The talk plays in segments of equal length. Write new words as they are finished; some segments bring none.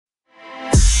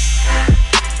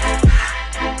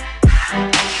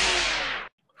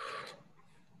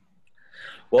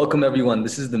Welcome, everyone.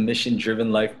 This is the Mission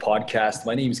Driven Life podcast.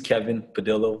 My name is Kevin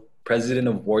Padillo, president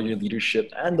of Warrior Leadership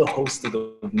and the host of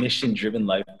the Mission Driven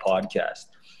Life podcast.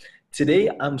 Today,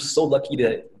 I'm so lucky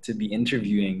to be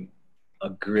interviewing a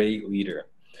great leader.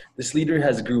 This leader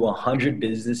has grew 100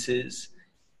 businesses,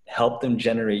 helped them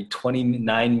generate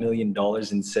 $29 million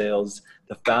in sales,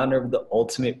 the founder of the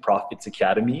Ultimate Profits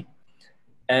Academy,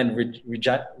 and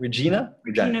Regina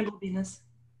Godinez.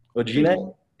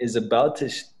 Regina is about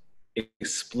to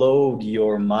explode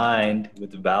your mind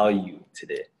with value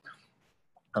today.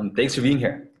 Thanks for being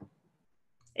here.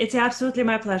 It's absolutely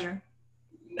my pleasure.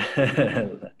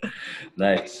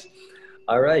 Nice.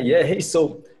 All right. Yeah. Hey,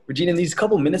 so Regina, in these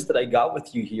couple minutes that I got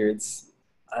with you here,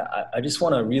 I just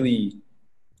want to really,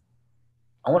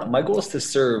 my goal is to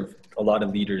serve a lot of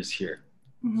leaders here.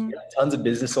 Mm-hmm. Yeah, tons of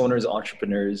business owners,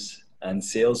 entrepreneurs, and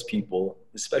salespeople,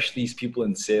 especially these people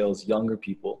in sales, younger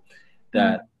people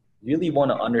that really want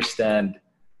to understand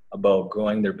about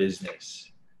growing their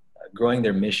business, growing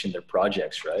their mission, their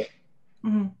projects, right?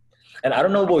 Mm-hmm. And I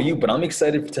don't know about you, but I'm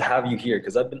excited to have you here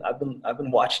because I've been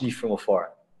watching you from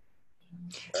afar.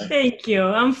 Right? Thank you.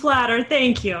 I'm flattered.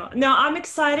 Thank you. No, I'm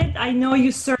excited. I know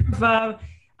you serve a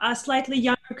slightly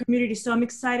younger community, so I'm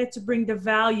excited to bring the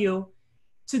value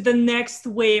to the next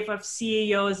wave of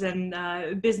CEOs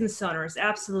and business owners.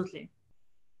 Absolutely.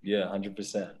 Yeah,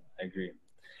 100%. I agree.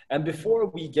 And before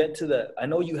we get to that, I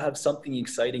know you have something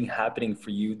exciting happening for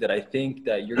you that I think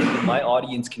that my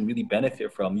audience can really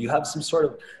benefit from. You have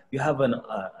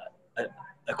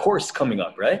a course coming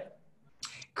up, right?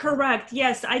 Correct.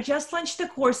 Yes, I just launched the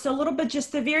course. So a little bit,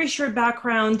 just a very short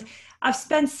background. I've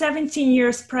spent 17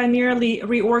 years primarily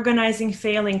reorganizing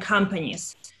failing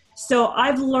companies. So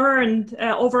I've learned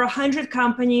over 100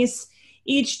 companies,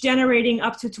 each generating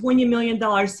up to $20 million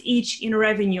each in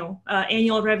revenue,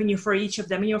 annual revenue for each of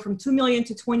them, from 2 million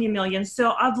to 20 million.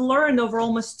 So I've learned over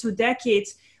almost 2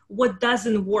 decades what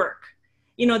doesn't work.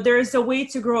 There is a way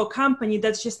to grow a company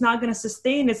that's just not going to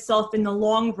sustain itself in the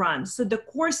long run. So the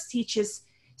course teaches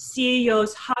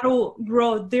CEOs how to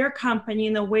grow their company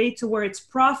in a way to where it's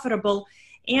profitable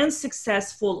and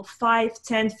successful 5,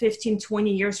 10, 15,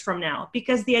 20 years from now,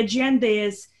 because the agenda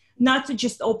is not to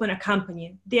just open a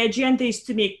company. The agenda is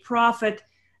to make profit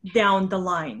down the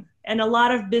line. And a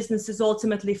lot of businesses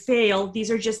ultimately fail.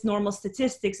 These are just normal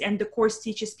statistics. And the course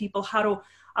teaches people how to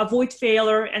avoid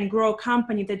failure and grow a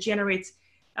company that generates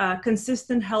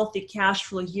consistent, healthy cash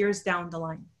flow years down the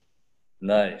line.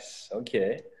 Nice.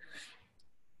 Okay.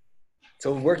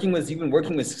 So you've been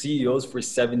working with CEOs for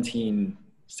 17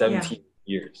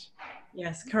 years.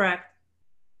 Yes, correct.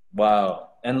 Wow.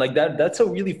 And like that's what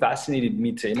really fascinated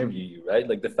me to interview you, right?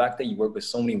 Like the fact that you work with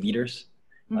so many leaders,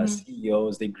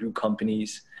 CEOs, they grew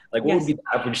companies. Like what would be the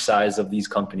average size of these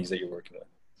companies that you're working with?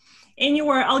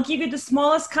 Anywhere. I'll give you the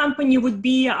smallest company would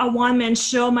be a one-man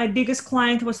show. My biggest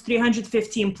client was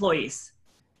 350 employees.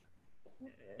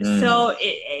 So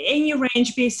any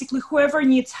range, basically, whoever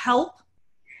needs help,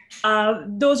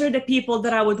 those are the people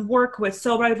that I would work with.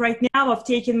 So right now I've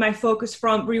taken my focus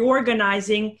from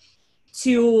reorganizing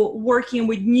to working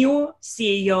with new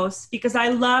CEOs because I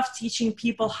love teaching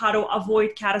people how to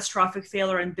avoid catastrophic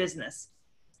failure in business.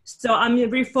 So I'm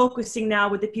refocusing now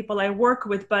with the people I work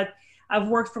with, but I've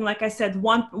worked from, like I said,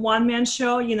 one-man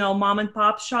show, mom and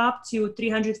pop shop to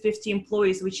 350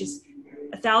 employees, which is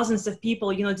thousands of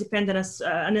people, dependent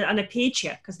on a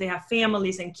paycheck because they have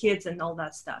families and kids and all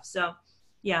that stuff. So,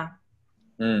 yeah.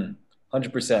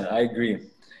 100%. I agree.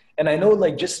 And I know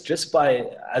like just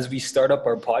as we start up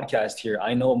our podcast here,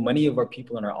 I know many of our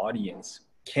people in our audience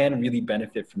can really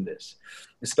benefit from this,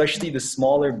 especially the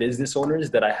smaller business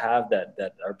owners that I have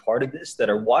that are part of this,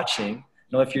 that are watching.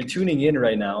 If you're tuning in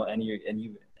right now and you're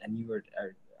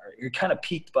kind of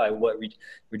piqued by what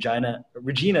Regina?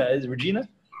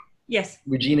 Yes.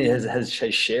 Regina has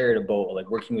shared about like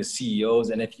working with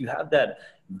CEOs. And if you have that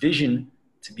vision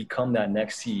to become that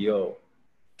next CEO,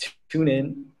 tune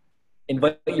in,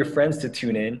 invite your friends to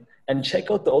tune in and check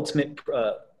out the Ultimate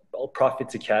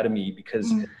Profits Academy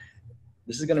because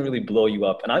this is going to really blow you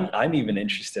up. And I'm even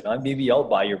interested. Maybe I'll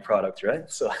buy your product, right?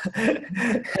 So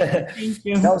thank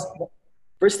you. Now,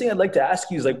 first thing I'd like to ask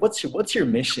you is like, what's your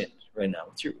mission right now?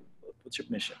 What's your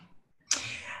mission?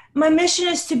 My mission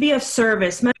is to be of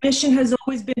service. My mission has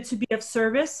always been to be of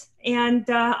service. And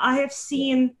I have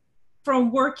seen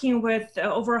from working with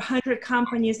over 100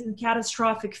 companies in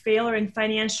catastrophic failure and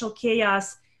financial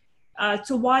chaos,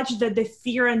 to watch the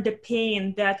fear and the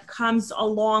pain that comes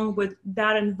along with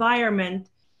that environment,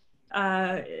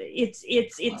 it's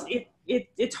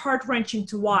heart-wrenching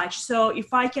to watch. So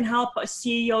if I can help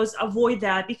CEOs avoid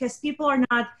that, because people are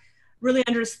not really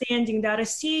understanding that a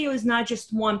CEO is not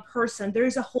just one person. There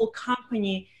is a whole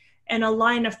company and a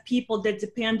line of people that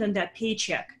depend on that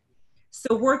paycheck.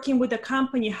 So working with a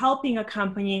company, helping a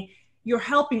company, you're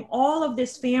helping all of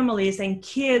these families and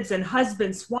kids and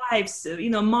husbands, wives,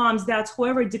 moms, dads,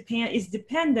 whoever is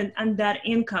dependent on that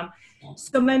income.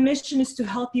 So my mission is to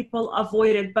help people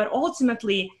avoid it. But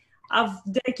ultimately, I've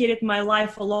dedicated my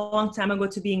life a long time ago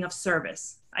to being of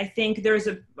service. I think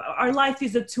our life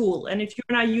is a tool. And if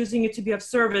you're not using it to be of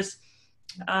service,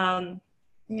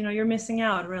 you're missing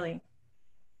out, really.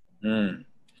 Mm.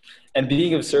 And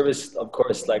being of service, of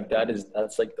course, like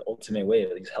that's like the ultimate way,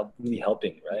 like really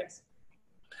helping, right?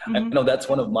 Mm-hmm. I know that's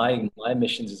one of my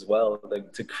missions as well,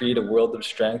 like to create a world of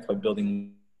strength by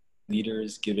building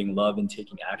leaders, giving love and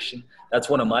taking action. That's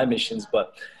one of my missions.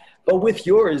 But with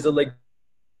yours, like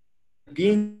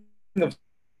being of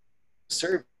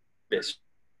service,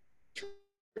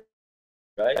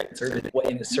 right?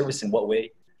 Service in what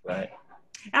way, right?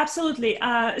 Absolutely.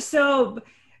 So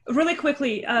really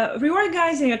quickly,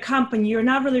 reorganizing a company, you're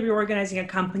not really reorganizing a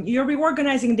company, you're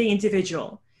reorganizing the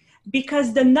individual.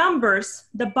 Because the numbers,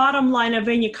 the bottom line of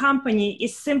any company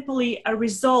is simply a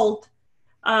result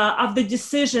of the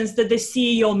decisions that the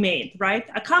CEO made, right?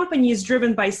 A company is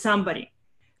driven by somebody.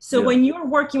 So when you're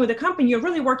working with a company, you're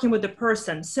really working with the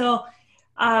person. So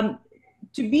to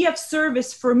be of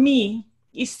service for me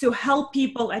is to help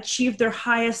people achieve their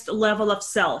highest level of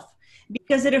self,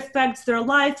 because it affects their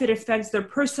life, it affects their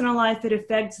personal life, it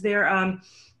affects their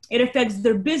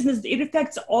business, it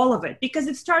affects all of it, because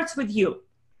it starts with you.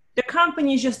 The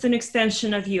company is just an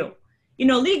extension of you.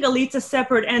 Legally, it's a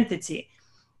separate entity,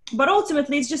 but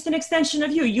ultimately, it's just an extension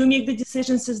of you. You make the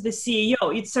decisions as the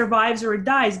CEO. It survives or it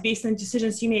dies based on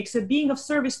decisions you make. So being of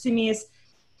service to me is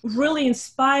really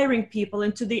inspiring people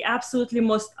into the absolutely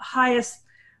most highest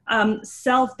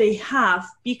self they have,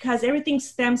 because everything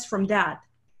stems from that.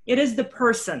 It is the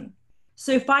person.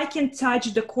 So if I can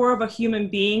touch the core of a human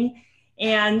being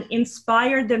and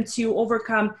inspire them to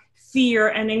overcome fear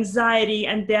and anxiety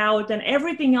and doubt and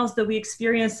everything else that we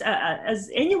experience, as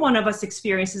any one of us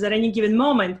experiences at any given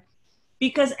moment,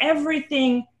 because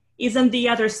everything is on the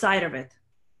other side of it.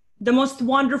 The most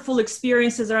wonderful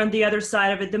experiences are on the other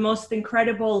side of it. The most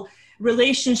incredible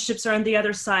relationships are on the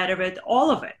other side of it. All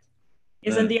of it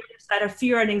is on the other side of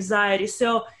fear and anxiety.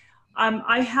 So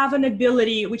I have an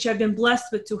ability, which I've been blessed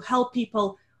with, to help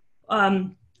people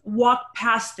walk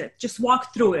past it, just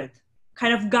walk through it,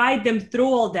 kind of guide them through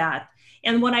all that.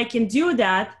 And when I can do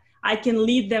that, I can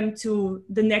lead them to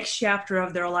the next chapter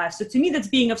of their life. So to me, that's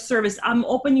being of service. I'm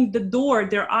opening the door,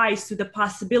 their eyes to the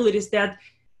possibilities that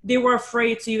they were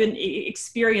afraid to even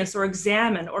experience or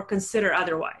examine or consider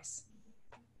otherwise.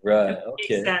 Right.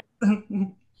 Okay.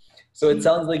 So it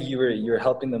sounds like you're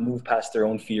helping them move past their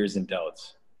own fears and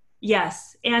doubts.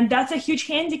 Yes. And that's a huge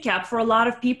handicap for a lot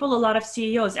of people, a lot of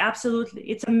CEOs. Absolutely.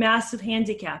 It's a massive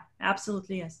handicap.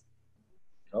 Absolutely. Yes.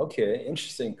 Okay.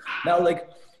 Interesting. Now,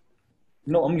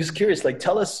 I'm just curious,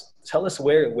 tell us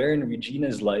where in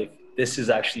Regina's life this has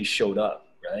actually showed up,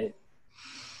 right?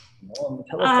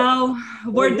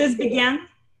 Where this began?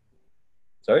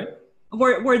 Sorry?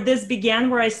 Where this began,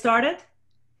 where I started?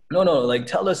 No.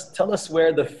 Tell us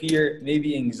where the fear,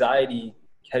 maybe anxiety,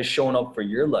 has shown up for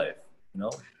your life.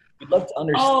 We'd love to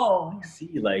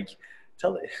understand.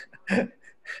 Tell it.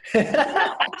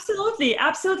 Absolutely.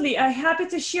 I'm happy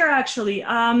to share. Actually,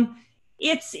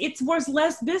 it was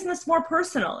less business, more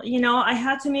personal. I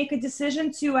had to make a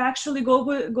decision to actually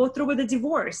go through with a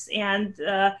divorce, and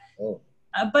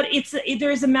but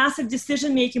there's a massive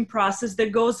decision-making process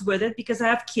that goes with it, because I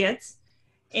have kids,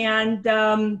 and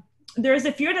there's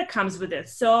a fear that comes with it.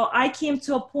 So I came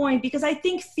to a point, because I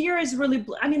think fear is really,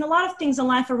 a lot of things in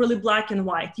life are really black and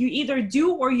white. You either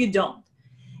do or you don't.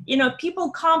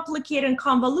 People complicate and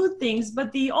convolute things,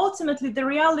 but ultimately the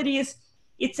reality is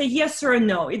it's a yes or a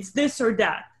no. It's this or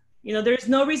that. There's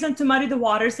no reason to muddy the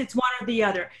waters. It's one or the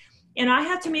other. And I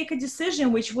had to make a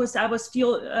decision, which was I was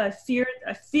filled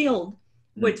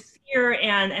with fear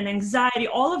and anxiety,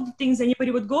 all of the things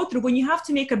anybody would go through when you have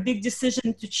to make a big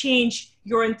decision to change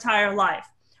your entire life,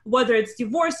 whether it's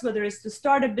divorce, whether it's to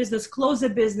start a business, close a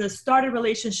business, start a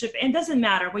relationship. It doesn't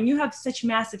matter. When you have such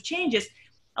massive changes,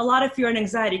 a lot of fear and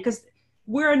anxiety, because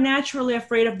we're naturally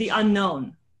afraid of the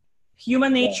unknown.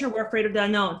 Human nature, we're afraid of the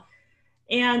unknown.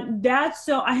 And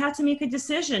so I had to make a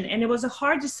decision, and it was a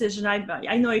hard decision.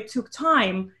 I know it took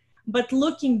time, but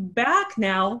looking back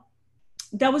now,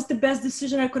 that was the best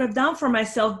decision I could have done for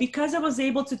myself, because I was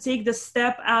able to take the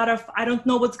step out of, I don't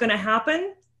know what's going to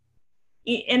happen.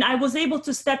 And I was able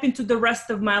to step into the rest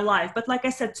of my life. But like I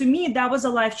said, to me, that was a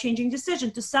life-changing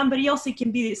decision. To somebody else, it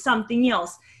can be something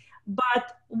else.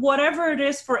 But whatever it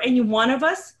is for any one of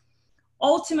us,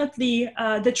 ultimately,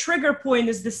 the trigger point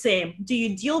is the same. Do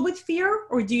you deal with fear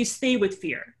or do you stay with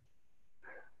fear?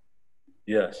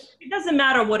 Yes. It doesn't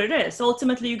matter what it is.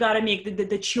 Ultimately, you got to make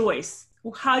the choice.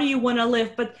 How do you want to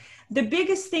live? But the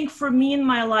biggest thing for me in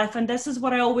my life, and this is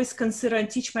what I always consider and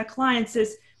teach my clients,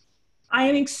 is I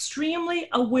am extremely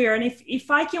aware. And if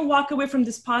I can walk away from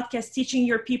this podcast teaching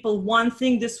your people one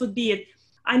thing, this would be it.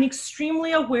 I'm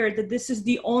extremely aware that this is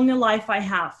the only life I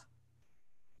have.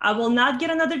 I will not get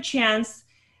another chance.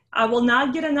 I will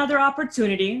not get another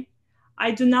opportunity.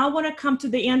 I do not want to come to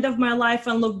the end of my life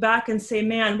and look back and say,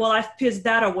 man, well, I've pissed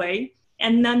that away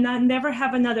and then never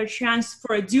have another chance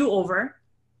for a do-over.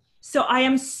 So I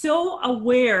am so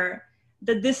aware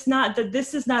that this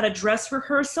is not a dress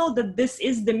rehearsal, that this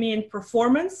is the main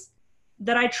performance,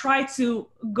 that I try to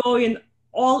go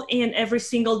all in every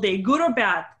single day, good or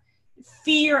bad,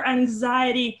 fear,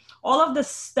 anxiety, all of the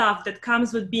stuff that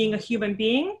comes with being a human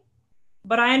being.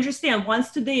 But I understand once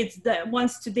today is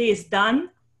done,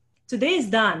 today is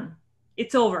done.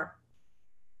 It's over.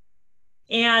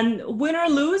 And win or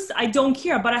lose, I don't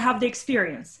care, but I have the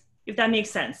experience, if that makes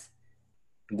sense.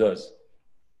 It does.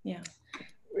 Yeah.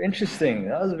 Interesting.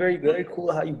 That was very, very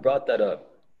cool how you brought that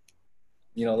up.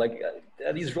 You know, like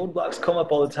these roadblocks come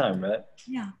up all the time, right?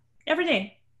 Yeah. Every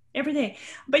day.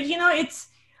 But you know,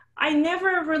 I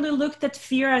never really looked at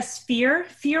fear as fear.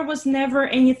 Fear was never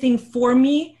anything for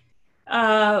me,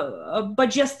 but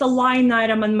just a line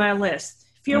item on my list.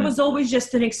 Fear was always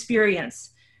just an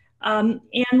experience. And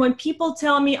when people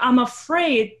tell me I'm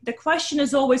afraid, the question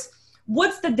is always,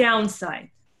 what's the downside?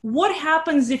 What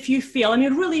happens if you fail? I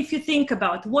mean, really, if you think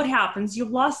about what happens, you've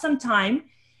lost some time,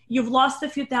 you've lost a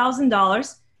few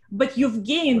 $1,000s, but you've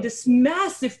gained this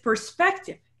massive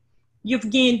perspective.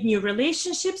 You've gained new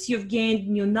relationships, you've gained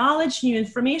new knowledge, new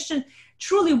information.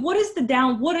 Truly, what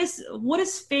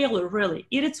is failure really?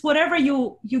 It's whatever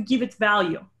you give it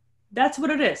value. That's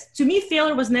what it is. To me,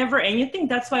 failure was never anything.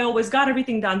 That's why I always got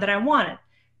everything done that I wanted,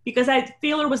 because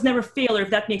failure was never failure,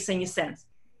 if that makes any sense.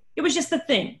 It was just a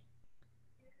thing.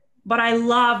 But I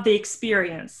love the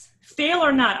experience. Fail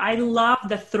or not, I love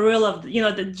the thrill of,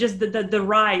 the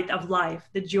ride of life,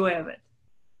 the joy of it.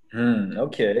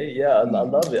 Okay. Yeah, I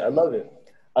love it. I love it.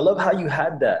 I love how you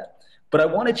had that. But I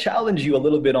want to challenge you a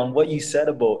little bit on what you said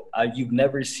about you've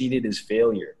never seen it as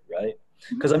failure, right?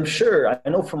 Because I'm sure, I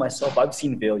know for myself, I've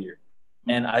seen failure.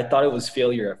 And I thought it was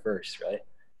failure at first, right?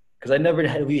 Because I never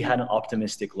really had an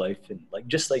optimistic life, and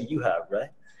just like you have, right?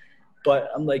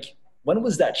 But I'm like, when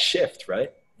was that shift,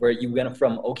 right? Where you went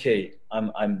from, okay,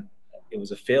 it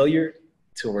was a failure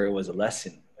to where it was a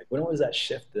lesson. Like, when was that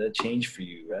shift, that change for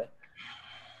you, right?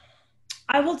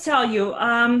 I will tell you,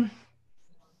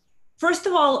 first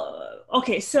of all,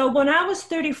 okay, so when I was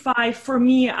 35, for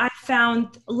me, I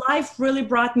found life really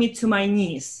brought me to my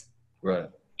knees. Right.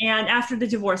 And after the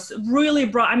divorce,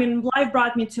 life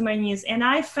brought me to my knees. And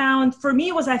I found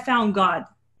God.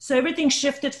 So everything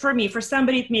shifted for me. For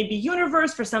somebody, it may be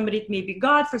universe. For somebody, it may be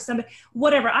God. For somebody,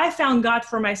 whatever. I found God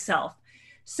for myself.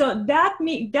 So that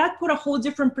put a whole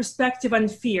different perspective on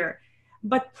fear.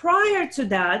 But prior to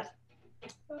that,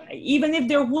 even if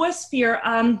there was fear,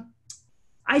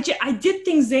 I did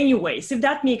things anyways, if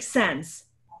that makes sense.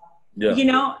 Yeah. You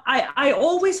know, I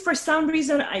always, for some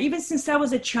reason, even since I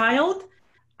was a child,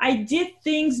 I did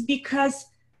things because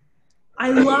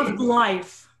I loved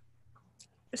life.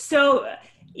 So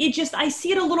I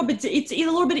see it a little bit, it's a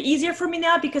little bit easier for me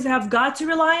now because I have God to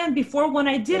rely on. Before, when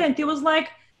I didn't, it was like,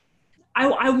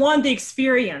 I want the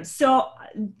experience. So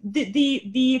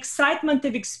the excitement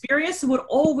of experience would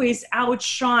always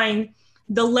outshine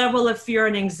the level of fear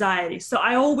and anxiety. So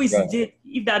I always did,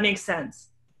 if that makes sense.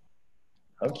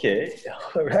 Okay,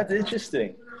 that's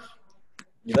interesting.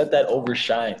 You let that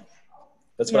overshine.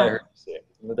 That's what I heard you say.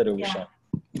 You let that overshine.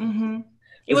 Yeah. Mm-hmm.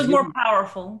 It was more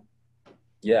powerful.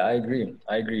 Yeah, I agree.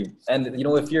 And you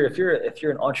know, if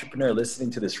you're an entrepreneur listening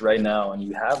to this right now and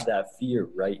you have that fear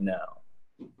right now,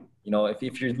 you know,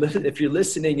 if you're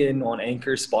listening in on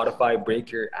Anchor, Spotify,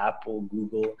 Breaker, Apple,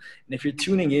 Google, and if you're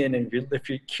tuning in and if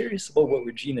you're curious about what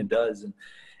Regina does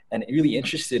and really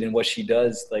interested in what she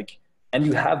does, like, and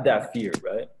you have that fear,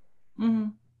 right? Mm-hmm.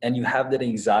 And you have that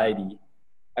anxiety,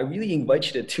 I really invite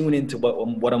you to tune into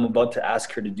what I'm about to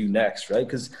ask her to do next, right?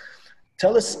 Because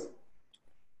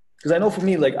I know for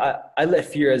me, like I let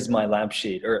fear as my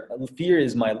lampshade, or fear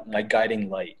is my guiding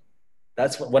light.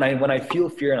 That's when I feel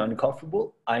fear and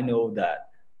uncomfortable, I know that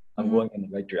I'm going in the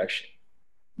right direction,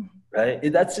 right?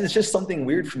 It's just something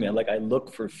weird for me. Like, I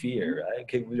look for fear, right?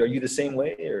 Okay, are you the same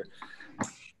way, or?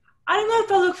 I don't know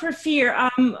if I look for fear.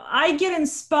 I get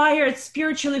inspired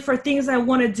spiritually for things I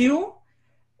want to do.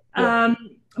 Yeah.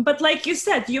 But like you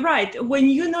said, you're right. When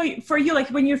you know, for you, like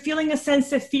when you're feeling a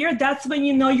sense of fear, that's when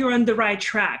you know you're on the right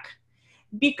track.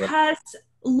 Right. Because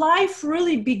life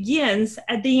really begins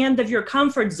at the end of your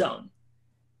comfort zone.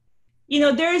 You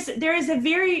know, there is a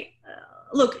very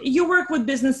look, you work with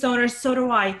business owners, so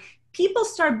do I. People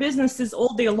start businesses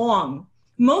all day long.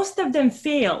 Most of them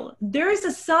fail. There is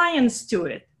a science to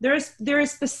it. There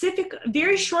is specific,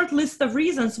 very short list of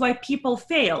reasons why people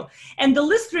fail, and the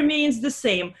list remains the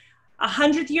same.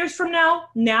 100 years from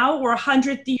now, or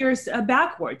 100 years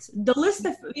backwards, the list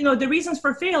of, the reasons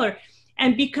for failure.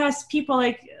 And because people,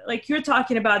 like you're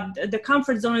talking about, the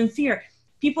comfort zone and fear,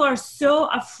 people are so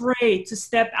afraid to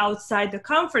step outside the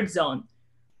comfort zone.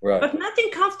 Right. But nothing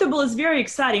comfortable is very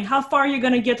exciting. How far are you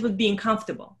going to get with being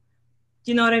comfortable?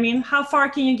 Do you know what I mean? How far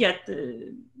can you get?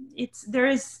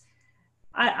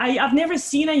 I've never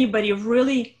seen anybody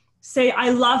really say, I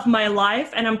love my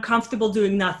life and I'm comfortable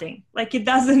doing nothing. Like, it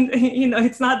doesn't,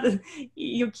 it's not,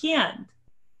 you can't.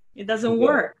 It doesn't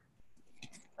work.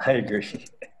 I agree.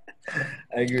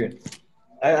 I agree.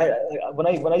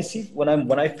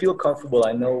 When I feel comfortable,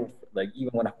 I know, like,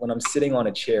 even when I'm sitting on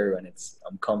a chair and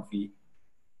I'm comfy,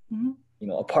 Mm-hmm.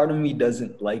 a part of me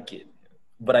doesn't like it,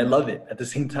 but I love it at the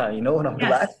same time. When I'm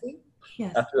relaxing,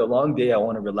 Yes. after a long day, I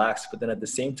want to relax, but then at the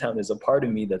same time, there's a part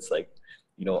of me that's like,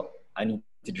 I need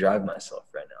to drive myself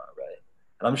right now, right?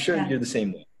 And I'm sure you're the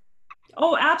same way.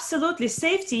 Oh, absolutely.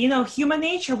 Safety, human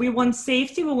nature. We want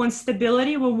safety, we want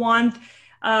stability, we want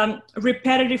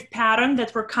repetitive pattern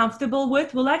that we're comfortable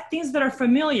with. We like things that are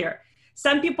familiar.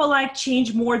 Some people like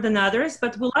change more than others,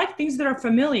 but we like things that are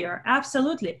familiar.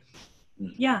 Absolutely.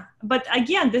 Yeah. But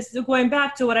again, this is going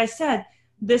back to what I said.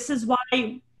 This is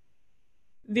why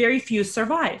very few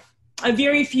survive.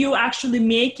 Very few actually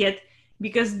make it,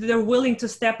 because they're willing to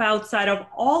step outside of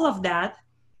all of that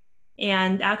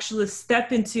and actually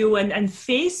step into and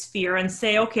face fear and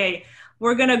say, okay,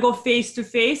 we're going to go face to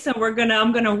face and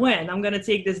I'm going to win. I'm going to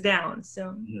take this down.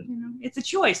 So, it's a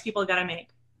choice people got to make.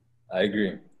 I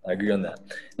agree on that.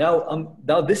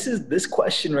 Now this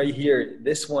question right here,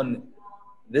 this one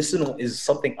is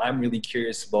something I'm really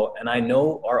curious about. And I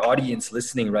know our audience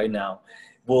listening right now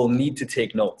will need to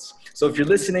take notes. So if you're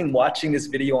listening, watching this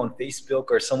video on Facebook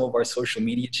or some of our social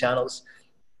media channels,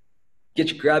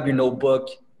 grab your notebook,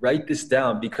 write this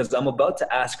down, because I'm about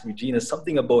to ask Regina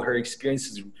something about her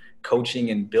experiences coaching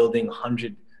and building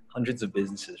hundreds of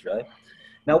businesses, right?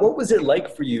 Now, what was it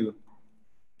like for you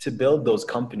to build those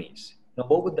companies?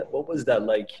 What was that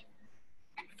like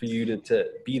for you to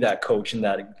be that coach and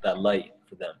that light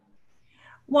for them?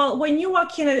 Well, when you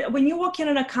walk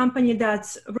in a company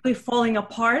that's really falling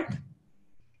apart,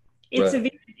 it's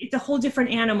a whole different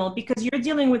animal, because you're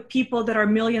dealing with people that are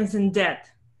millions in debt.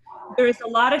 There is a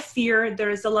lot of fear.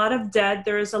 There is a lot of debt.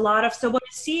 There is a lot of, so when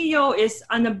a CEO is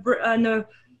on the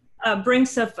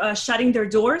brinks of shutting their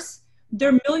doors,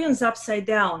 they're millions upside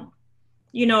down.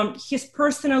 He's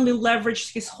personally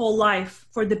leveraged his whole life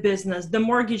for the business. The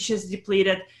mortgage is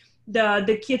depleted.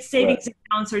 The kids' savings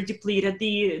accounts are depleted.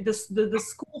 The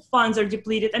school funds are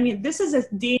depleted. I mean, this is a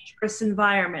dangerous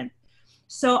environment.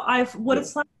 So what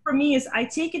it's like for me is I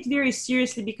take it very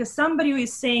seriously, because somebody who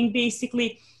is saying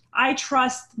basically, I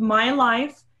trust my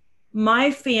life, my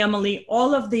family,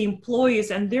 all of the employees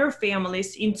and their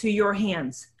families into your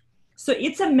hands. So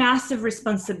it's a massive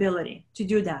responsibility to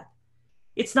do that.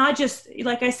 It's not just,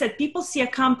 like I said, people see a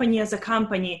company as a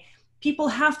company. People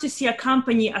have to see a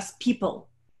company as people.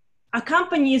 A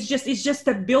company is just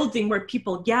a building where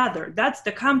people gather. That's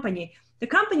the company. The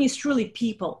company is truly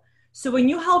people. So when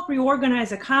you help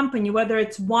reorganize a company, whether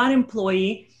it's one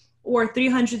employee or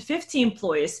 350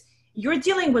 employees, you're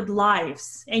dealing with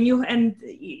lives. And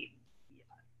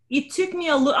it took me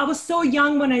I was so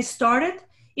young when I started.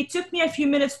 It took me a few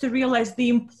minutes to realize the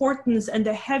importance and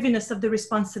the heaviness of the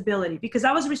responsibility, because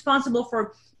I was responsible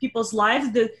for people's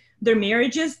lives, their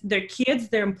marriages, their kids,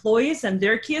 their employees, and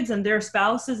their kids and their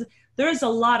spouses. There is a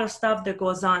lot of stuff that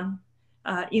goes on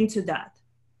into that.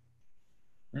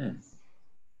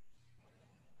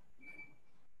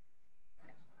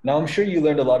 Now, I'm sure you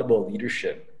learned a lot about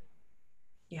leadership.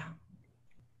 Yeah.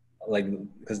 Like,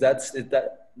 because that's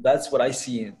what I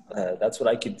see. That's what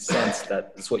I could sense.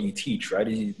 That's what you teach, right?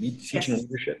 You teaching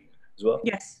leadership as well.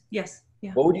 Yes.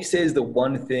 Yeah. What would you say is the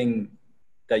one thing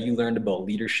that you learned about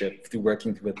leadership through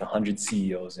working with 100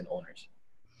 CEOs and owners?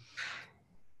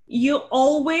 You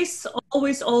always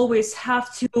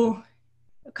have to,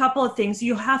 a couple of things.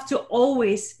 You have to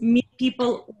always meet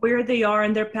people where they are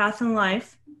in their path in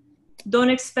life. Don't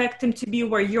expect them to be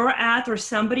where you're at or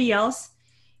somebody else.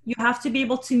 You have to be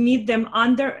able to meet them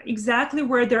exactly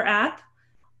where they're at.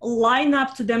 line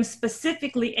up to them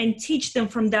specifically and teach them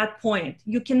from that point.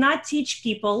 You cannot teach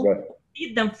people, Right.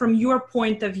 lead them from your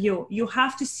point of view. You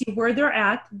have to see where they're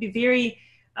at, be very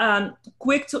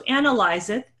quick to analyze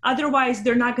it. Otherwise,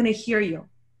 they're not going to hear you.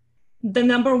 The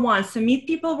number one, so meet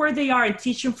people where they are and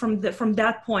teach them from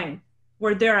that point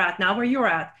where they're at, not where you're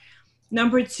at.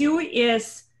 Number two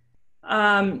is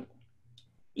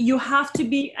you have to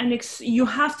be an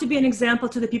example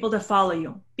to the people that follow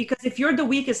you. Because if you're the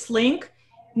weakest link,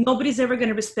 nobody's ever going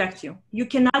to respect you. You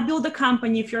cannot build a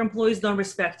company if your employees don't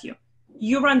respect you.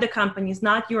 You run the companies,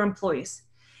 not your employees.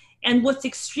 And what's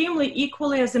extremely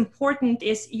equally as important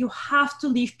is you have to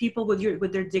leave people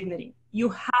with their dignity. You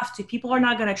have to. People are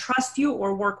not going to trust you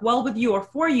or work well with you or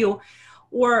for you,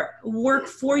 or work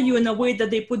for you in a way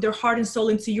that they put their heart and soul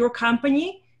into your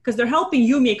company, because they're helping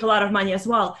you make a lot of money as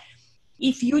well,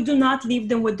 if you do not leave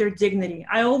them with their dignity.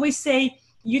 I always say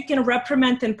you can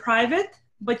reprimand in private,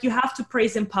 but you have to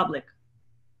praise in public.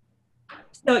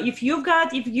 So if you've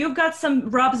got some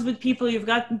rubs with people, you've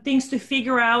got things to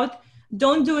figure out,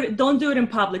 don't do it in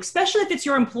public, especially if it's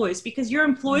your employees, because your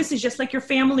employees is just like your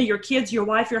family, your kids, your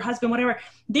wife, your husband, whatever.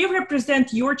 They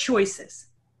represent your choices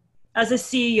as a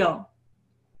CEO.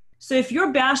 So if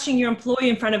you're bashing your employee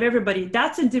in front of everybody,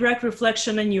 that's a direct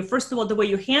reflection on you. First of all, the way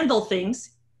you handle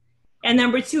things. And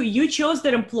number two, you chose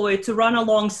that employee to run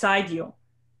alongside you.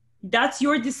 That's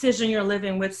your decision you're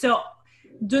living with. So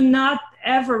do not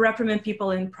ever reprimand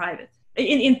people in private,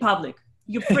 in public.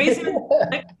 You praise them in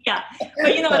public, yeah.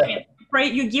 But you know what I mean?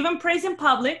 You give them praise in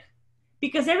public,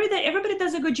 because everybody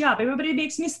does a good job. Everybody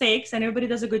makes mistakes and everybody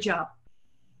does a good job.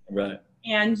 Right.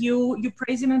 And you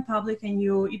praise them in public, and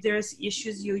if there's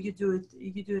issues, you do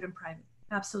it in private.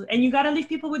 Absolutely. And you got to leave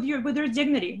people with their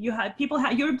dignity.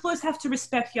 Your employees have to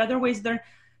respect you. Otherwise, they're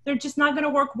just not going to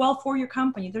work well for your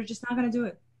company. They're just not going to do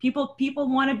it. People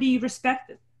want to be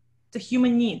respected. It's a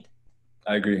human need.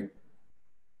 I agree.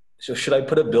 So should I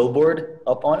put a billboard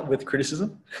up on it with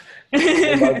criticism?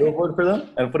 A billboard for them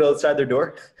and put it outside their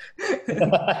door?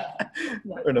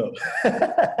 Or no?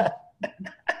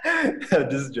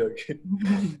 Just joking.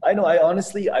 I know.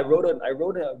 I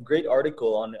wrote a great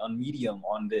article on Medium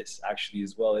on this actually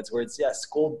as well. It's where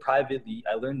scold privately.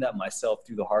 I learned that myself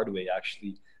through the hard way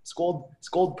actually.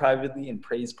 Scold privately and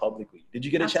praise publicly. Did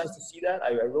you get a chance to see that?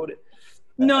 I wrote it.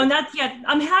 No, not yet.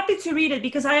 I'm happy to read it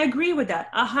because I agree with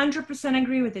that. 100%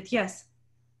 agree with it. Yes.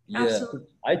 Yeah, absolutely.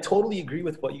 I totally agree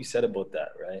with what you said about that,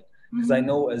 right? Because I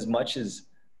know as much as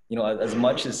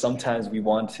sometimes we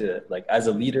want to, like, as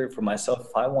a leader for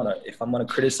myself, if I'm gonna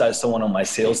criticize someone on my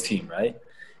sales team, right?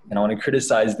 And I want to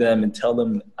criticize them and tell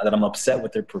them that I'm upset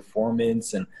with their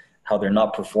performance and how they're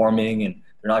not performing and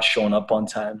they're not showing up on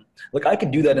time. Look, I could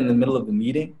do that in the middle of the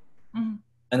meeting, and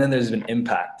then there's an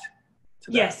impact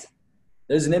to that. Yes.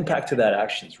 There's an impact to that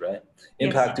actions, right?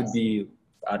 Impact yes. would be,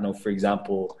 I don't know, for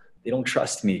example, they don't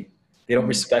trust me. They don't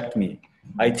respect me.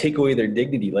 I take away their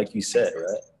dignity, like you said,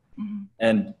 right?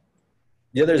 And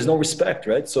there's no respect,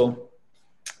 right? So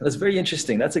that's very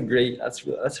interesting. That's a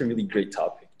really great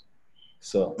topic.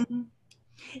 So.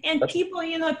 And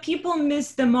people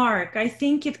miss the mark. I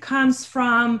think it comes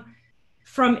from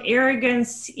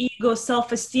arrogance, ego,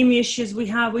 self-esteem issues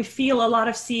we feel a lot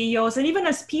of CEOs, and even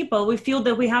as people, we feel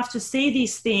that we have to say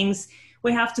these things.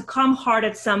 We have to come hard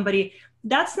at somebody.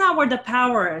 That's not where the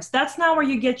power is. That's not where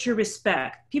you get your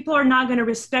respect. People are not going to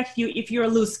respect you if you're a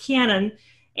loose cannon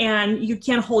and you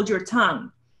can't hold your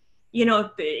tongue.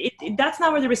 That's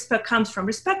not where the respect comes from.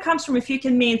 Respect comes from if you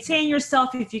can maintain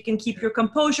yourself, if you can keep your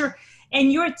composure,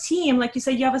 and your team, like you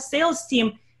said, you have a sales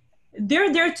team,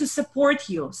 they're there to support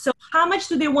you. So how much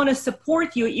do they want to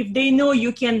support you if they know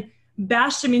you can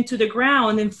bash them into the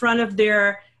ground in front of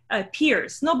their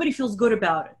peers? Nobody feels good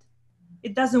about it.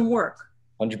 It doesn't work.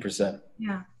 100%.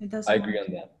 Yeah, it doesn't. I agree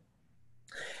on that.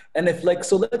 And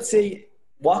let's say,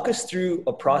 walk us through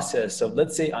a process of,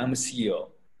 let's say I'm a CEO.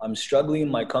 I'm struggling in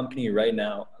my company right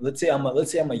now. Let's say I'm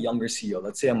a younger CEO.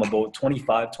 Let's say I'm about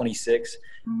 25, 26.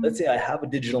 Let's say I have a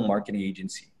digital marketing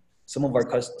agency. Some of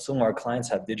our clients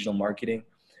have digital marketing,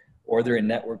 or they're in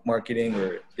network marketing,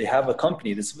 or they have a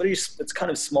company that's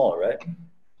kind of small, right?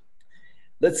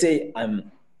 Let's say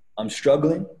I'm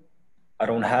struggling. I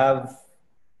don't have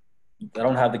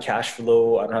the cash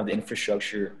flow. I don't have the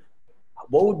infrastructure.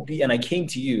 What would be, and I came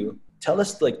to you, tell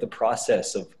us like the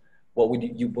process of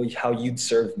how you'd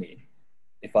serve me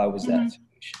if I was that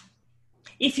situation.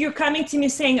 If you're coming to me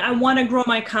saying, I want to grow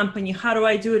my company, how do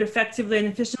I do it effectively and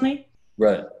efficiently?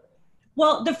 Right.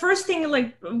 Well, the first thing,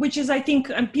 which is, I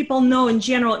think people know in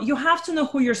general, you have to know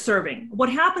who you're serving. What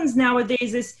happens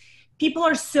nowadays is people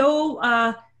are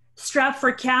so strapped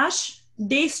for cash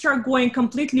they start going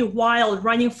completely wild,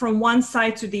 running from one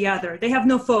side to the other. They have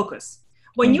no focus.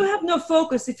 When you have no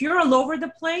focus, if you're all over the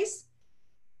place,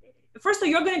 first of all,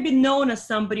 you're going to be known as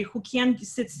somebody who can't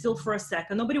sit still for a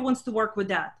second. Nobody wants to work with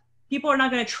that. People are not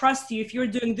going to trust you if you're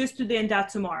doing this today and that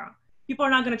tomorrow. People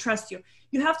are not going to trust you.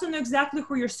 You have to know exactly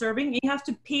who you're serving, and you have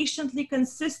to patiently,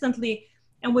 consistently,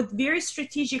 and with very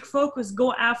strategic focus,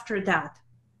 go after that.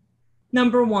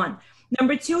 Number one.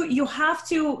 Number two,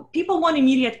 people want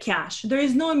immediate cash. There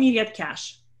is no immediate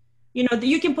cash. You know,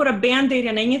 you can put a Band-Aid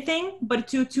on anything,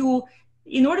 but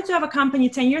in order to have a company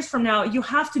 10 years from now, you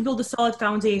have to build a solid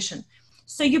foundation.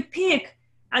 So you pick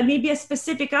maybe a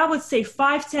specific, I would say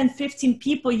 5, 10, 15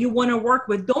 people you want to work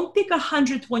with. Don't pick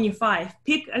 125.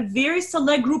 Pick a very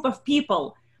select group of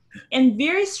people and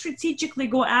very strategically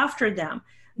go after them.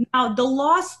 Now, the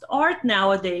lost art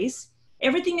nowadays,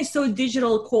 everything is so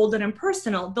digital, cold, and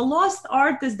impersonal. The lost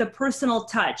art is the personal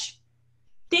touch.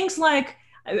 Things like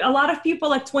a lot of people,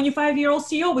 like 25-year-old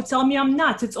CEO would tell me I'm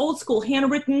nuts. It's old school,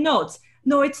 handwritten notes.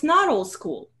 No, it's not old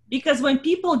school, because when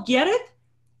people get it,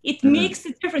 it makes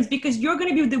a difference, because you're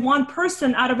going to be the one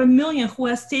person out of a million who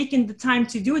has taken the time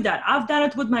to do that. I've done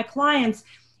it with my clients.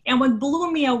 And what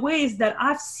blew me away is that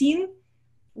I've seen,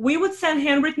 we would send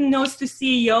handwritten notes to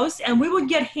CEOs, and we would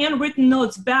get handwritten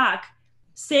notes back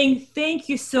saying, thank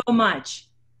you so much.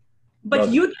 But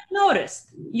you get noticed.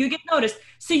 You get noticed.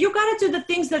 So you got to do the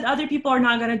things that other people are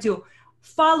not going to do.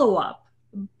 Follow up.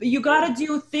 You got to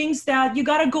do things that you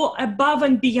got to go above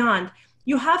and beyond.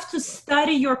 You have to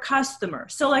study your customer.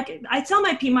 So like I tell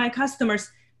my customers,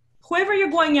 whoever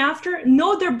you're going after,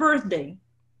 know their birthday,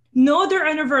 know their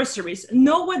anniversaries,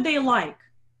 know what they like,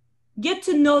 get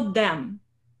to know them.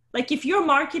 Like if you're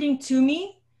marketing to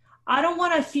me, I don't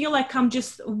want to feel like I'm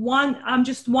just one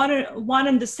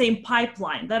in the same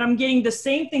pipeline, that I'm getting the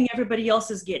same thing everybody else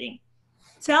is getting.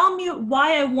 Tell me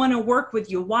why I want to work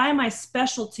with you. Why am I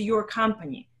special to your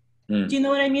company? Do you know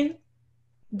what I mean?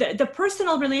 The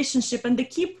personal relationship. And the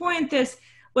key point is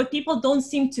what people don't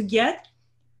seem to get.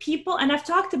 People, and I've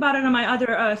talked about it on my other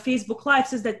Facebook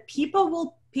Lives, is that people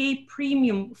will pay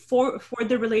premium for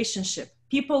the relationship.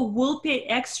 People will pay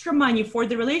extra money for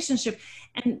the relationship.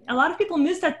 And a lot of people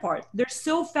miss that part. They're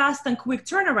so fast and quick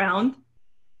turnaround.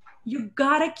 You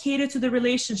gotta cater to the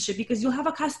relationship, because you'll have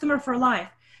a customer for life.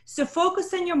 So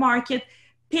focus on your market,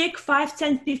 pick 5,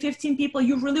 10, 15 people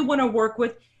you really wanna work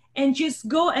with, and just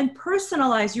go and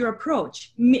personalize your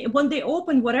approach. When they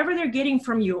open whatever they're getting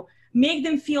from you, make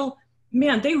them feel,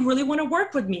 man, they really wanna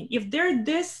work with me. If they're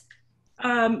this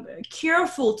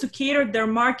careful to cater their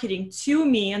marketing to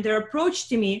me and their approach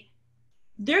to me,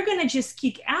 they're gonna just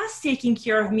kick ass taking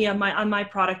care of me on my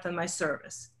product and my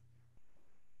service.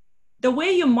 The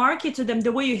way you market to them,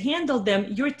 the way you handle them,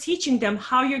 you're teaching them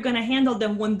how you're gonna handle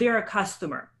them when they're a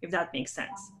customer, if that makes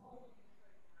sense.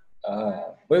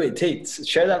 Wait, Tate,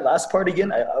 share that last part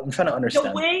again. I'm trying to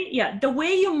understand. The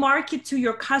way you market to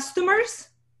your customers,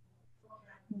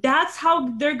 that's how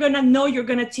they're gonna know you're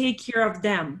gonna take care of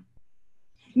them.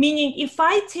 Meaning, if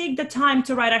I take the time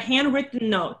to write a handwritten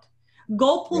note,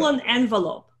 go pull an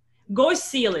envelope, go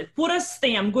seal it, put a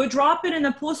stamp, go drop it in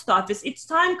a post office, it's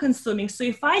time consuming. So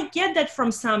if I get that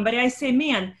from somebody, I say,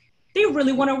 man, they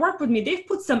really want to work with me. They've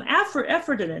put some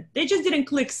effort in it. They just didn't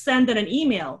click send in an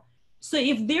email. So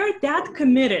if they're that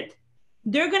committed,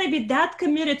 they're going to be that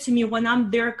committed to me when I'm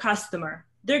their customer.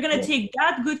 They're going to take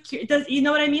that good care. You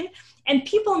know what I mean? And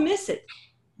people miss it.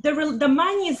 The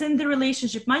money is in the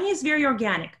relationship. Money is very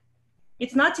organic.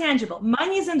 It's not tangible.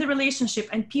 Money is in the relationship,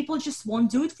 and people just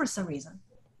won't do it for some reason.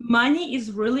 Money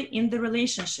is really in the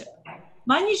relationship.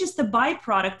 Money is just a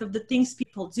byproduct of the things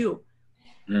people do.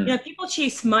 You know, people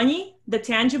chase money, the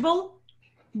tangible,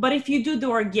 but if you do the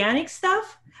organic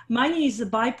stuff, money is a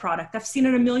byproduct. I've seen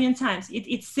it a million times.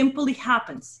 It simply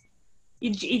happens.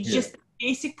 It's just the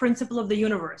basic principle of the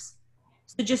universe.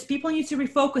 So just people need to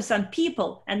refocus on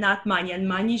people and not money. And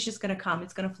money is just going to come.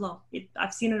 It's going to flow.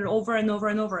 I've seen it over and over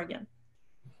and over again.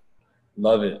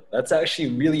 Love it. That's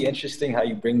actually really interesting how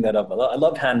you bring that up. I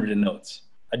love handwritten notes.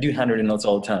 I do handwritten notes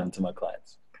all the time to my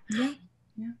clients. Yeah.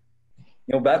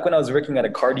 You know, back when I was working at a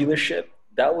car dealership,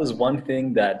 that was one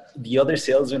thing that the other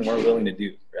salesmen weren't willing to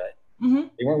do, right? Mm-hmm.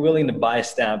 They weren't willing to buy a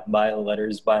stamp, buy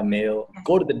letters, buy mail,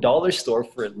 go to the dollar store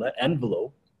for an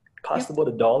envelope, cost about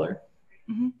 $1.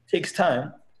 Mm-hmm. Takes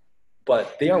time,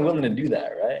 but they aren't willing to do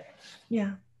that, right?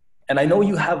 Yeah. And I know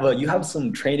you have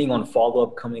some training on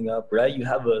follow-up coming up, right? You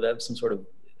have some sort of,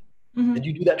 did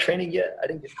you do that training yet?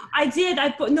 I did.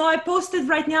 I posted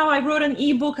right now. I wrote an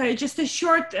ebook, just a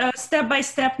short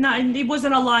step-by-step. It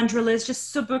wasn't a laundry list,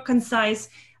 just super concise.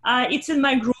 It's in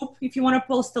my group. If you want to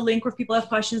post a link or if people have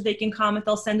questions, they can comment.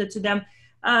 I'll send it to them.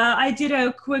 I did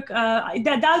a quick,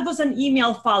 that was an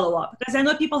email follow-up, because I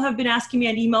know people have been asking me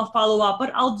an email follow-up,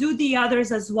 but I'll do the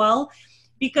others as well,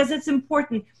 because it's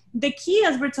important. The key,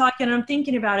 as we're talking, I'm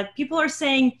thinking about it, people are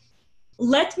saying,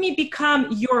 let me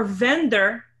become your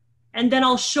vendor, and then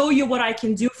I'll show you what I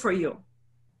can do for you.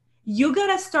 You got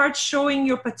to start showing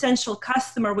your potential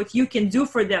customer what you can do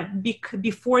for them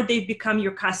before they become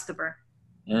your customer.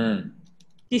 Do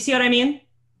you see what I mean?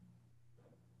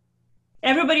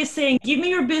 Everybody's saying, give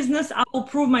me your business, I will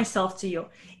prove myself to you.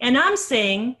 And I'm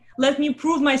saying, let me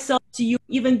prove myself to you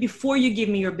even before you give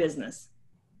me your business.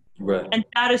 Right. And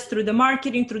that is through the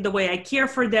marketing, through the way I care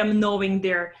for them, knowing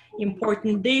their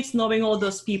important dates, knowing all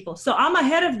those people. So I'm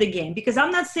ahead of the game, because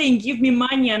I'm not saying, give me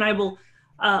money and I will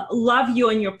love you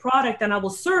and your product and I will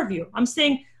serve you. I'm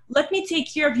saying, let me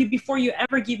take care of you before you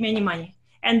ever give me any money.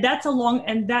 And that's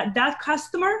that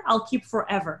customer I'll keep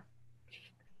forever.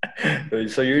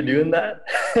 So you're doing that?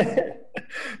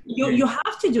 You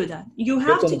have to do that. You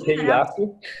have to pay you after?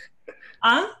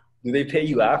 Huh? Do they pay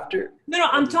you after? No,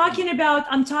 I'm talking about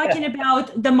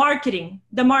the marketing.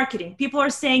 The marketing. People are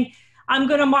saying, I'm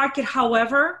gonna market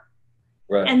however.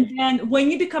 Right. And then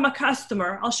when you become a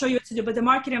customer, I'll show you what to do. But the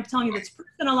marketing, I'm telling you, that's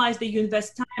personalized, that you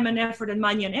invest time and effort and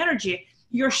money and energy.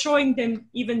 You're showing them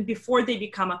even before they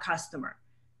become a customer.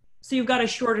 So you've got a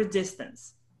shorter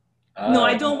distance. No,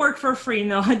 I don't work for free.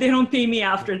 No, they don't pay me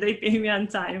after. They pay me on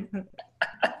time.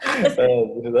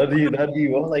 That'd be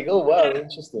like, oh, wow,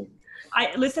 interesting.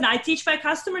 I teach my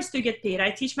customers to get paid.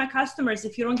 I teach my customers,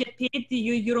 if you don't get paid,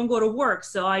 you don't go to work.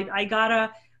 So I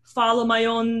gotta follow my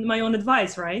own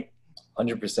advice, right?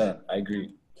 100%. I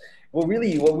agree. Well,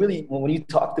 really, when you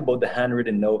talked about the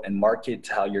handwritten note and market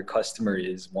to how your customer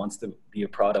wants to be a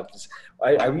product,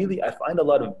 I find a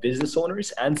lot of business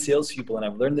owners and salespeople, and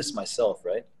I've learned this myself,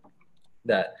 right?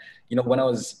 That, when I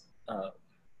was,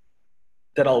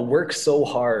 that I'll work so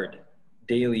hard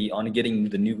daily on getting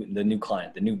the new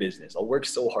client, the new business. I'll work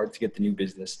so hard to get the new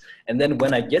business. And then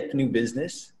when I get the new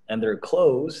business and they're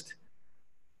closed,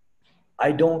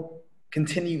 I don't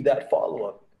continue that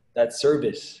follow-up, that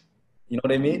service. You know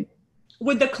what I mean?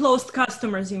 With the closed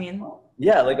customers, you mean?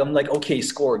 Yeah, like I'm like, okay,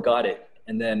 score, got it.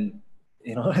 And then,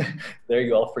 there you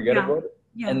go, I'll forget about it.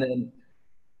 Yeah. And then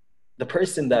the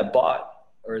person that bought,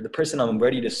 or the person I'm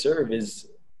ready to serve, is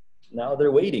now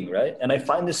they're waiting, right? And I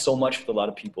find this so much with a lot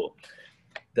of people,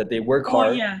 that they work hard.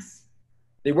 Oh, yes.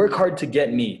 They work hard to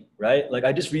get me, right? Like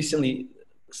I just recently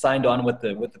signed on with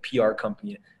the PR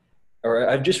company, or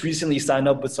I've just recently signed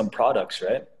up with some products,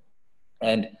 right?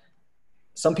 And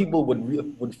some people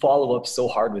would follow up so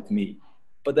hard with me,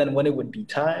 but then when it would be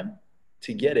time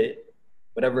to get it,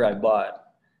 whatever I bought,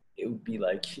 it would be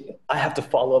like, I have to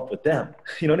follow up with them.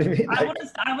 You know what I mean?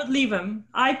 I would leave them.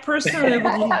 I personally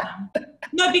would leave them.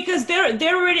 No, because they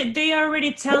are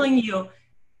already telling you.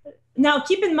 Now,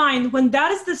 keep in mind, when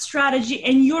that is the strategy,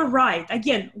 and you're right,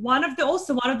 again, one of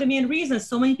the main reasons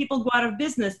so many people go out of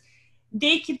business,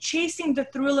 they keep chasing the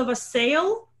thrill of a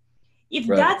sale. If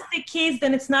that's the case,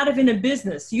 then it's not even a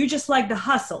business. You just like the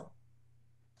hustle.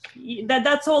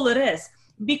 That's all it is.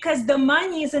 Because the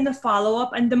money is in the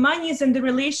follow-up and the money is in the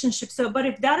relationship. So, but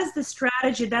if that is the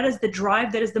strategy, that is the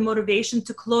drive, that is the motivation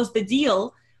to close the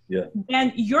deal,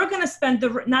 then you're going to spend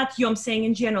not you, I'm saying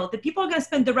in general, the people are going to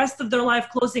spend the rest of their life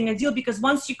closing a deal, because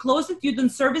once you close it, you don't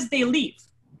service, they leave.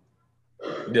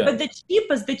 Yeah. But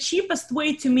the cheapest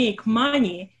way to make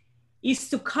money is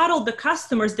to cuddle the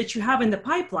customers that you have in the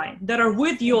pipeline that are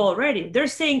with you already. They're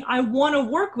saying, I want to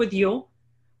work with you,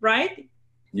 right?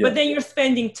 Yeah. But then you're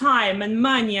spending time and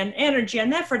money and energy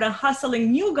and effort on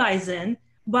hustling new guys in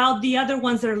while the other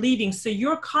ones are leaving. So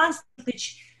you're constantly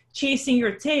chasing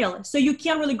your tail. So you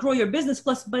can't really grow your business.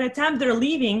 Plus, by the time they're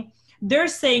leaving, they're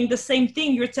saying the same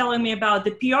thing you're telling me about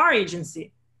the PR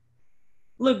agency.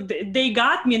 Look, they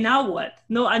got me, now what?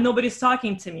 No, nobody's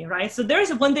talking to me, right? So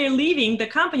when they're leaving the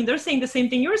company, they're saying the same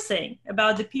thing you're saying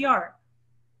about the PR.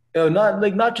 No,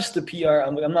 not just the PR.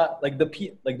 I'm not like the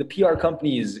PR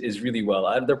company is really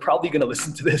well. They're probably gonna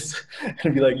listen to this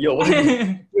and be like, "Yo, what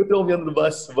you throw me under the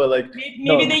bus?" But like,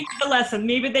 maybe they need the lesson.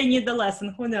 Maybe they need the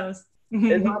lesson. Who knows?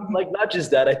 And not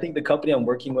just that. I think the company I'm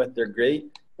working with, they're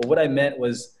great. But what I meant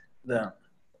was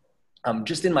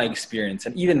just in my experience,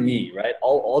 and even me, right?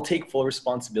 I'll take full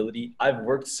responsibility. I've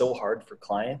worked so hard for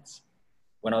clients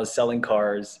when I was selling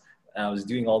cars and I was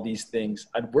doing all these things.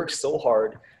 I'd worked so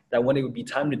hard that when it would be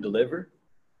time to deliver,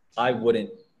 I wouldn't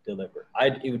deliver. I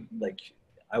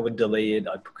would delay it.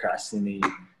 I'd procrastinate.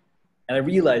 And I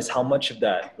realized how much of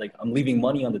that, like, I'm leaving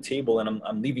money on the table and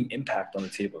I'm leaving impact on the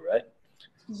table, right?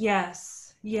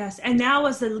 Yes. And now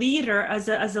as a leader, as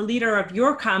a leader of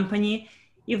your company,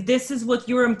 if this is what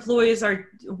your employees are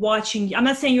watching, I'm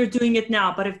not saying you're doing it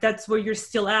now, but if that's where you're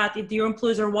still at, if your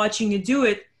employees are watching you do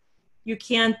it, you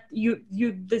can't,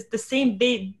 the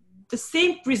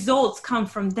same results come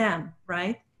from them,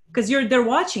 right? Because they're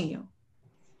watching you.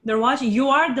 They're watching, you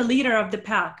are the leader of the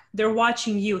pack. They're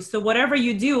watching you. So whatever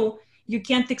you do, you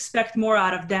can't expect more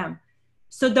out of them.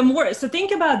 So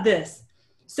think about this.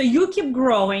 So you keep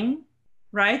growing,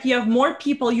 right? You have more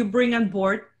people you bring on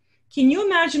board. Can you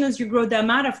imagine as you grow the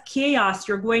amount of chaos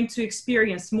you're going to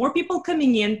experience? More people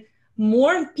coming in,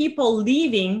 more people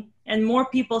leaving, and more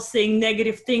people saying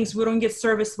negative things. We don't get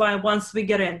service once we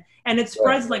get in. And it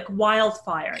spreads like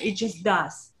wildfire. It just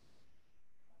does.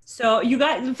 So you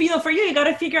got, for you got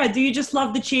to figure out, do you just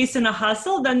love the chase and a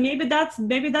hustle? Then maybe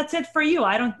that's it for you.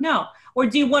 I don't know. Or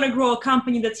do you want to grow a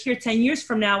company that's here 10 years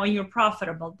from now and you're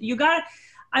profitable?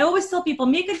 I always tell people,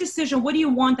 make a decision. What do you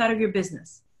want out of your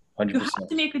business? 100%. You have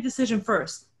to make a decision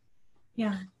first.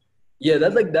 Yeah. Yeah,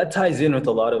 that ties in with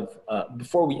a lot of,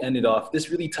 before we end it off, this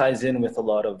really ties in with a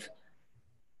lot of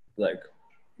like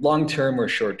long-term or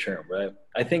short-term, right?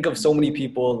 I think of so many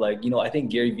people I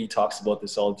think Gary Vee talks about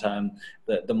this all the time,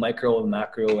 the micro and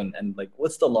macro and like,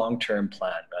 what's the long-term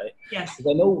plan, right? Yes.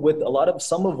 Because I know with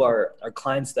some of our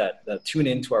clients that tune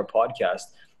into our podcast,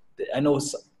 I know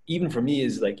even for me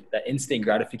is like that instant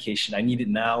gratification. I need it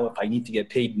now. If I need to get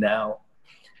paid now,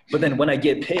 but then when I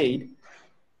get paid,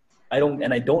 I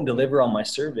don't deliver on my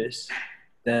service,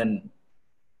 then in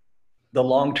the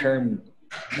long term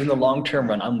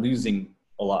run, I'm losing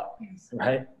a lot,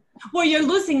 right? Well, you're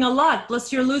losing a lot,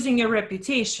 plus you're losing your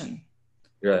reputation.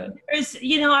 Right.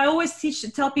 I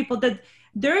always tell people that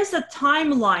there is a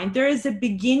timeline, there is a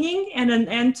beginning and an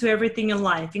end to everything in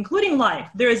life, including life.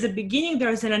 There is a beginning, there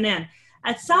is an end.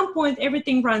 At some point,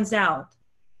 everything runs out.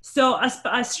 So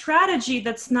a strategy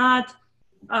that's not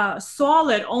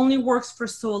solid only works for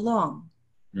so long.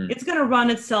 It's going to run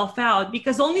itself out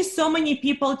because only so many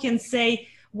people can say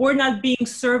we're not being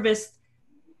serviced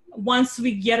once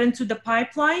we get into the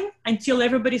pipeline, until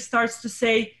everybody starts to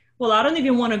say, well, I don't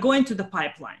even want to go into the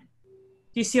pipeline.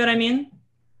 Do you see what I mean?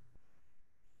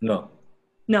 No.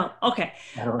 Okay.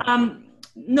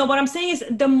 No, what I'm saying is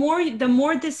the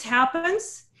more this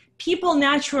happens, people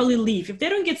naturally leave. If they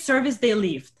don't get service, they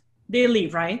leave,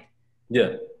 right?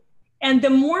 Yeah. And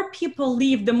the more people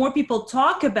leave, the more people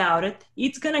talk about it,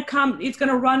 it's going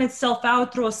to run itself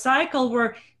out through a cycle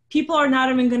where people are not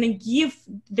even going to give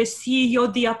the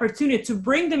CEO the opportunity to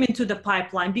bring them into the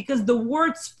pipeline because the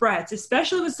word spreads,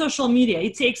 especially with social media.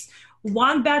 It takes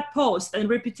one bad post and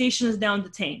reputation is down the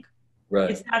tank.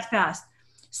 Right. It's that fast.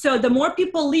 So the more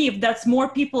people leave, that's more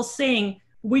people saying,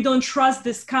 we don't trust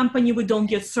this company, we don't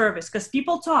get service. Because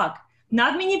people talk.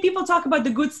 Not many people talk about the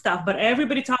good stuff, but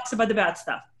everybody talks about the bad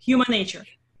stuff. Human nature.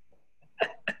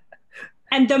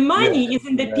 And the money is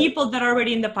in the people that are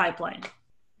already in the pipeline.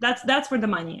 That's where the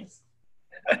money is.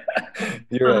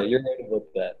 You're right. You're right about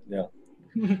that.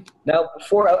 Yeah. Now,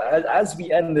 as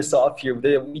we end this off here,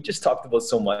 we just talked about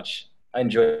so much. I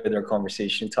enjoyed our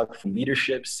conversation. We talked from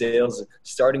leadership, sales,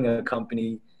 starting a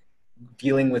company,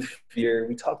 dealing with fear.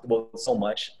 We talked about so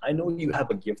much. I know you have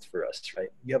a gift for us, right?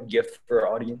 You have a gift for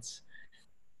our audience.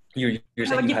 You're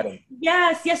saying you had a...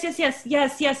 Yes.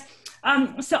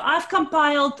 So I've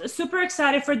compiled, super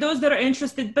excited for those that are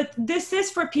interested, but this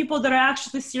is for people that are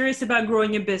actually serious about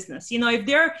growing a business.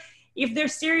 If they're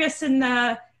serious in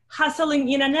hustling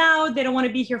in and out, they don't want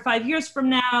to be here 5 years from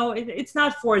now. It's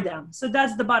not for them. So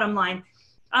that's the bottom line.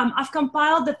 I've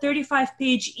compiled the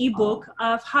 35-page ebook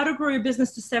of how to grow your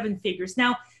business to 7 figures.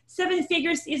 Now, 7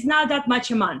 figures is not that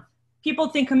much a month. People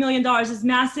think $1 million is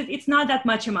massive. It's not that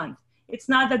much a month. It's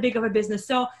not that big of a business.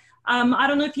 So I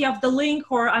don't know if you have the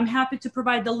link, or I'm happy to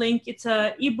provide the link. It's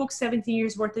a ebook, 17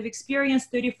 years worth of experience,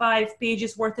 35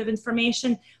 pages worth of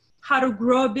information, how to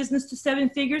grow a business to 7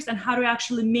 figures and how to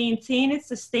actually maintain it,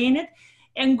 sustain it,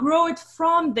 and grow it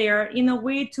from there in a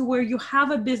way to where you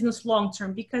have a business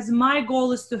long-term. Because my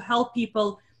goal is to help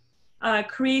people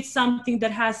create something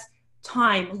that has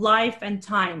time, life and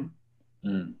time.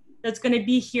 That's going to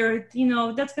be here,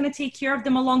 that's going to take care of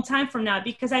them a long time from now,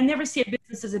 because I never see a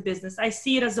business as a business. I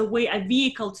see it as a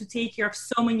vehicle to take care of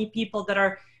so many people that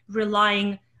are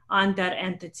relying on that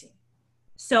entity.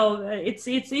 So it's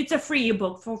a free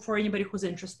ebook for anybody who's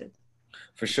interested.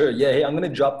 For sure. Yeah. Hey, I'm going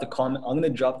to drop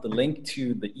the link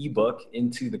to the ebook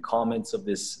into the comments of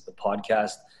the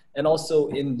podcast, and also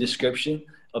in the description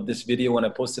of this video when I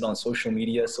post it on social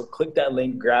media. So click that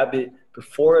link, grab it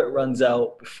before it runs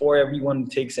out, before everyone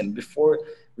takes it, before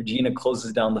Regina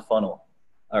closes down the funnel.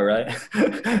 All right.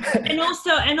 and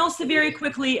also very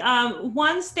quickly,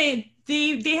 once the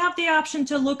they have the option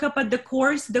to look up at the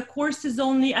course. The course is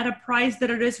only at a price that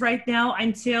it is right now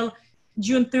until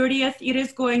June 30th. It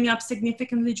is going up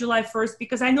significantly July 1st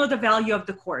because I know the value of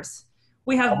the course.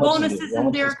 We have bonuses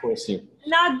in there.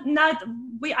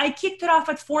 I kicked it off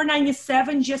at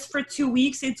 $497 just for 2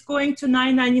 weeks. It's going to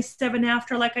 $997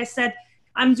 after. Like I said,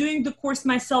 I'm doing the course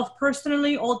myself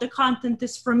personally. All the content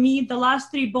is from me. The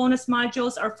last 3 bonus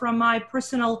modules are from my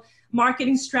personal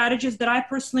marketing strategies that I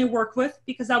personally work with,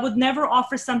 because I would never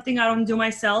offer something I don't do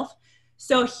myself.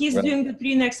 So he's doing the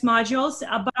 3 next modules,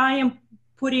 but I am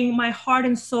putting my heart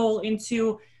and soul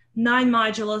into 9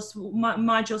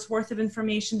 modules worth of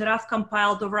information that I've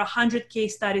compiled over 100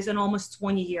 case studies in almost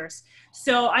 20 years.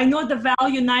 So I know the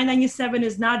value, $997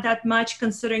 is not that much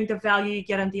considering the value you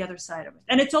get on the other side of it.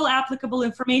 And it's all applicable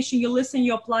information. You listen,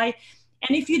 you apply.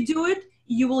 And if you do it,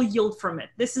 you will yield from it.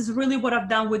 This is really what I've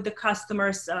done with the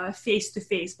customers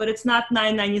face-to-face, but it's not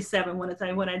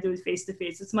 $997 when I do it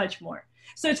face-to-face. It's much more.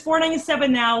 So it's $497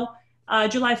 now,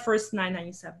 July 1st,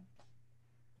 $997.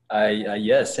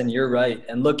 Yes, and you're right.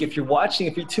 And look, if you're watching,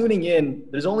 if you're tuning in,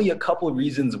 there's only a couple of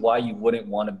reasons why you wouldn't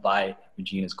want to buy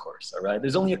Regina's course, all right?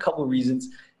 There's only a couple of reasons.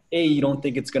 A, you don't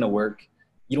think it's going to work.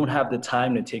 You don't have the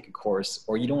time to take a course,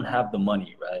 or you don't have the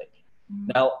money, right?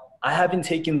 Mm-hmm. Now, I haven't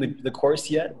taken the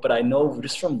course yet, but I know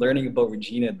just from learning about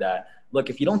Regina that, look,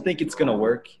 if you don't think it's going to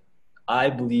work, I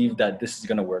believe that this is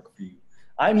going to work for you.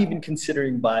 I'm even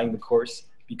considering buying the course,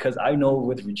 because I know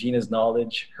with Regina's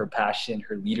knowledge, her passion,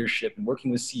 her leadership, and working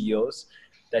with CEOs,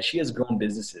 that she has grown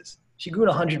businesses. She grew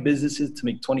 100 businesses to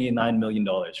make $29 million,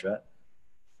 right?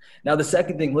 Now, the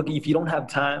second thing, look, if you don't have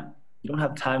time,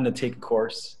 to take a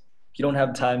course, if you don't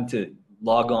have time to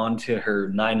log on to her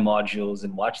 9 modules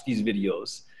and watch these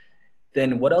videos,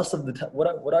 then what else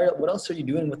are you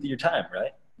doing with your time,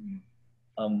 right?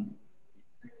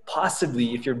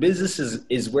 Possibly, if your business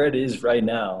is where it is right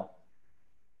now,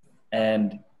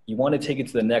 and you want to take it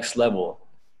to the next level,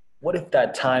 what if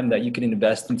that time that you can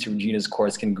invest into Regina's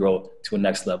course can grow to a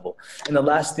next level? And the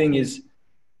last thing is,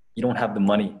 you don't have the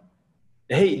money.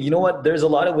 Hey, you know what? There's a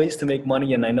lot of ways to make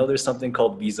money, and I know there's something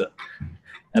called Visa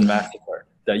and MasterCard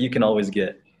that you can always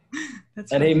get.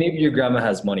 Hey, maybe your grandma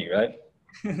has money, right?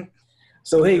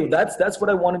 So hey, that's what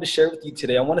I wanted to share with you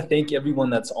today. I want to thank everyone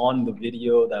that's on the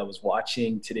video, that was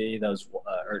watching today, that was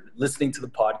or listening to the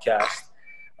podcast.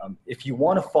 If you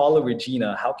want to follow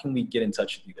Regina, how can we get in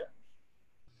touch with you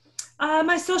there?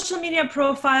 My social media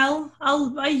profile,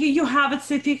 you have it,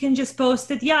 so if you can just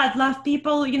post it. Yeah, I'd love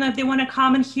people, if they want to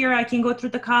comment here, I can go through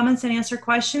the comments and answer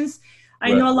questions.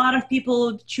 I know a lot of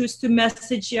people choose to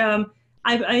message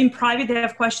in private. They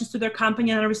have questions to their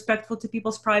company and are respectful to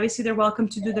people's privacy. They're welcome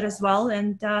to do that as well.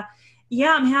 And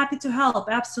yeah, I'm happy to help.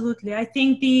 Absolutely. I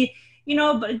think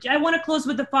but I want to close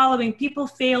with the following. People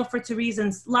fail for 2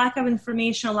 reasons: lack of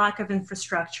information, lack of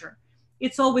infrastructure.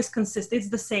 It's always consistent. It's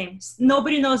the same.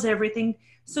 Nobody knows everything.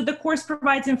 So the course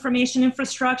provides information.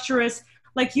 Infrastructure is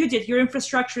like you did. Your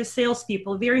infrastructure is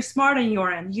salespeople, very smart on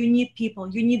your end. You need people.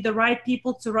 You need the right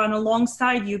people to run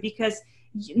alongside you, because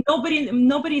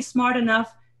nobody is smart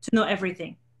enough to know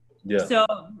everything. Yeah. So,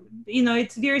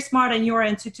 it's very smart on your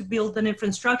end to build an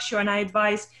infrastructure. And I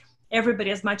advise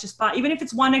everybody as much as possible, even if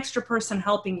it's one extra person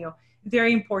helping you.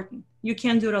 Very important. You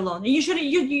can't do it alone, and you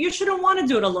shouldn't want to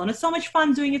do it alone. It's so much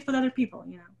fun doing it with other people.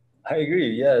 I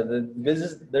agree. Yeah,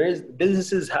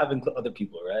 businesses having other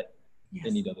people, right? Yes.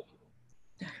 They need other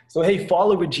people. So hey,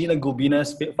 follow Regina Gulbinas.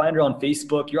 Find her on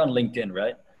Facebook. You're on LinkedIn,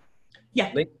 right?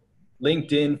 Yeah.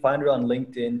 LinkedIn. Find her on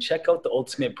LinkedIn. Check out the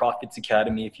Ultimate Profits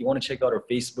Academy. If you want to check out our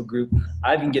Facebook group,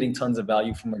 I've been getting tons of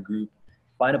value from our group.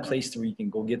 Find a place where you can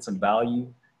go get some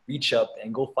value. Reach up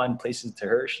and go find places to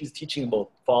her. She's teaching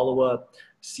about follow-up,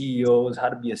 CEOs, how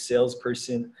to be a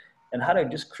salesperson, and how to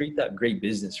just create that great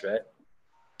business, right?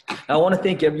 I want to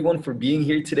thank everyone for being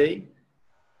here today.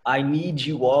 I need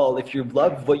you all, if you've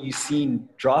loved what you've seen,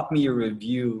 drop me a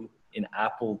review in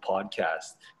Apple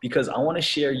Podcast, because I want to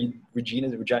share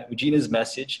Regina's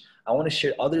message. I want to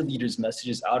share other leaders'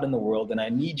 messages out in the world, and I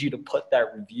need you to put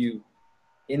that review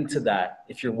into that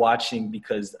if you're watching,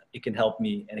 because it can help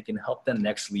me and it can help the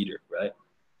next leader, right?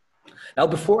 Now,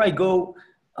 before I go,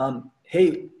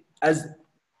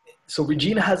 so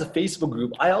Regina has a Facebook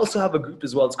group. I also have a group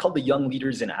as well. It's called the Young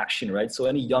Leaders in Action, right? So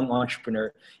any young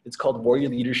entrepreneur, it's called Warrior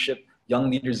Leadership, Young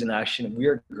Leaders in Action. We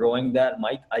are growing that.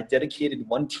 I dedicated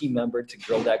 1 team member to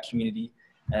grow that community.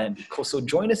 And so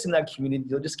join us in that community.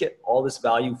 You'll just get all this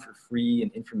value for free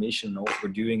and information on what we're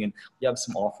doing. And we have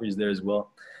some offers there as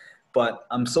well. But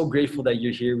I'm so grateful that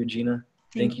you're here, Regina.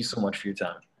 Thank you so much for your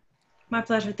time. My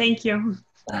pleasure. Thank you.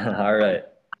 All right.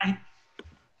 Bye.